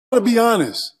to be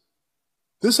honest.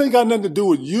 This ain't got nothing to do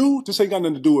with you. This ain't got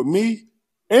nothing to do with me.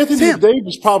 Anthony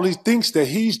Davis probably thinks that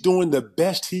he's doing the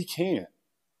best he can.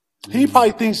 He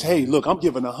probably thinks, hey, look, I'm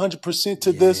giving 100%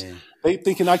 to this. They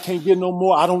thinking I can't get no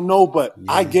more. I don't know, but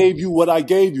I gave you what I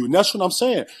gave you. And that's what I'm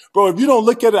saying. Bro, if you don't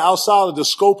look at it outside of the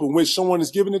scope in which someone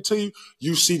is giving it to you,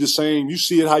 you see the same. You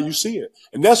see it how you see it.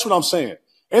 And that's what I'm saying.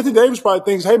 Anthony Davis probably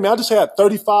thinks, hey, man, I just had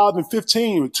 35 and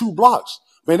 15 with 2 blocks.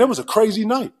 Man, that was a crazy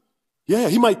night. Yeah,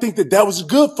 he might think that was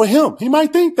good for him. He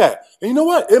might think that. And you know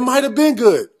what? It might have been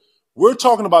good. We're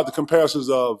talking about the comparisons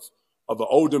of an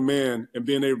older man and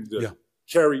being able to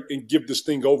carry and give this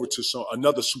thing over to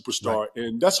another superstar. Right.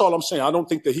 And that's all I'm saying. I don't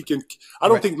think that he can – I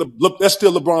don't think that's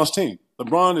still LeBron's team.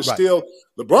 LeBron is still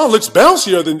 – LeBron looks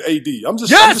bouncier than AD. I'm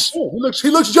just saying. He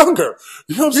looks younger.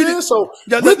 You know what I'm saying? So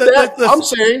with that, I'm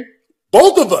saying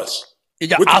both of us.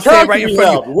 Yeah, I'll say it right in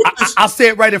front of you. I'll say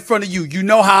it right in front of you. You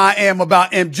know how I am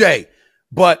about MJ.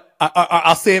 But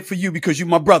I'll say it for you because you're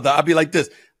my brother. I'll be like this.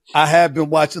 I have been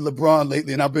watching LeBron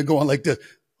lately, and I've been going like this.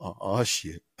 Oh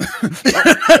shit. I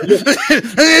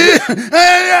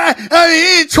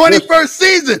mean, 21st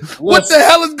season. What the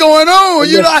hell is going on?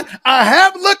 You know, I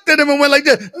have looked at him and went like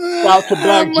this. Shout to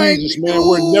Black Jesus, man.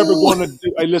 We're never going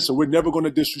to hey, listen, we're never going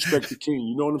to disrespect the king.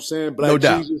 You know what I'm saying? Black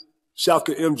Jesus. Shout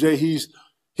to MJ.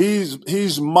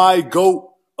 He's my GOAT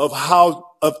of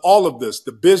all of this,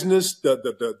 the business,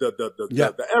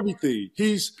 the everything.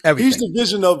 He's the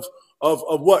vision of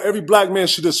what every black man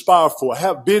should aspire for.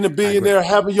 Being a billionaire,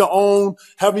 having your own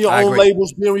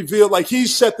labels being revealed. Like he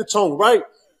set the tone, right?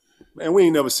 Man, we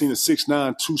ain't never seen a 6'9",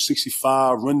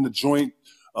 265 run the joint,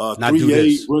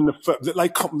 3'8", run the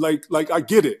like I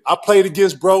get it. I played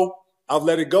against bro. I'll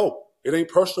let it go. It ain't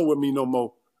personal with me no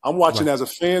more. I'm watching as a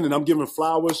fan and I'm giving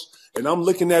flowers and I'm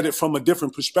looking at it from a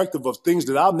different perspective of things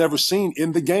that I've never seen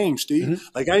in the game, Steve.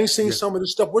 Like I ain't seen some of the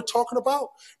stuff we're talking about.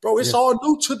 Bro, it's all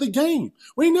new to the game.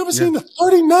 We ain't never seen a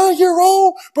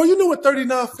 39-year-old. Bro, you know what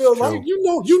 39 feel like. You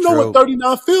know what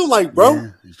 39 feel like,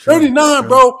 bro. 39,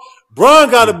 bro.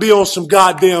 Bron got to be on some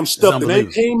goddamn stuff that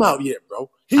ain't came out yet, bro.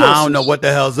 I don't know what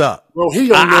the hell's up. Bro,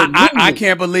 I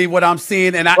can't believe what I'm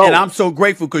seeing, and I'm so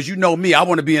grateful because you know me. I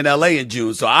want to be in LA in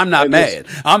June, so I'm not mad.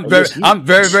 I'm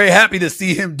very, very happy to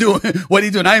see him doing what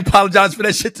he's doing. I ain't apologize for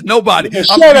that shit to nobody. Yeah,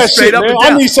 I'm that straight shit, up man.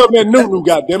 I need some of that new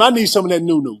goddamn. I need some of that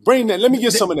new. Bring that. Let me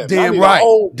get some of that.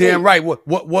 Damn right.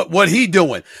 What he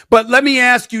doing? But let me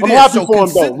ask you I'm this. Happy for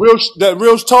him though.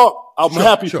 Real talk. I'm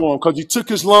happy for him because he took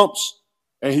his lumps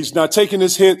and he's not taking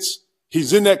his hits.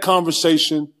 He's in that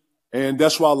conversation. And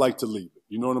that's why I like to leave it.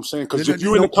 You know what I'm saying? Because if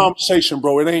you're in the conversation,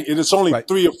 bro, it's only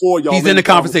 3 or 4 y'all. He's in the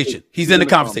conversation. He's in the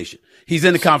conversation. He's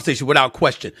in the conversation without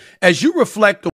question. As you reflect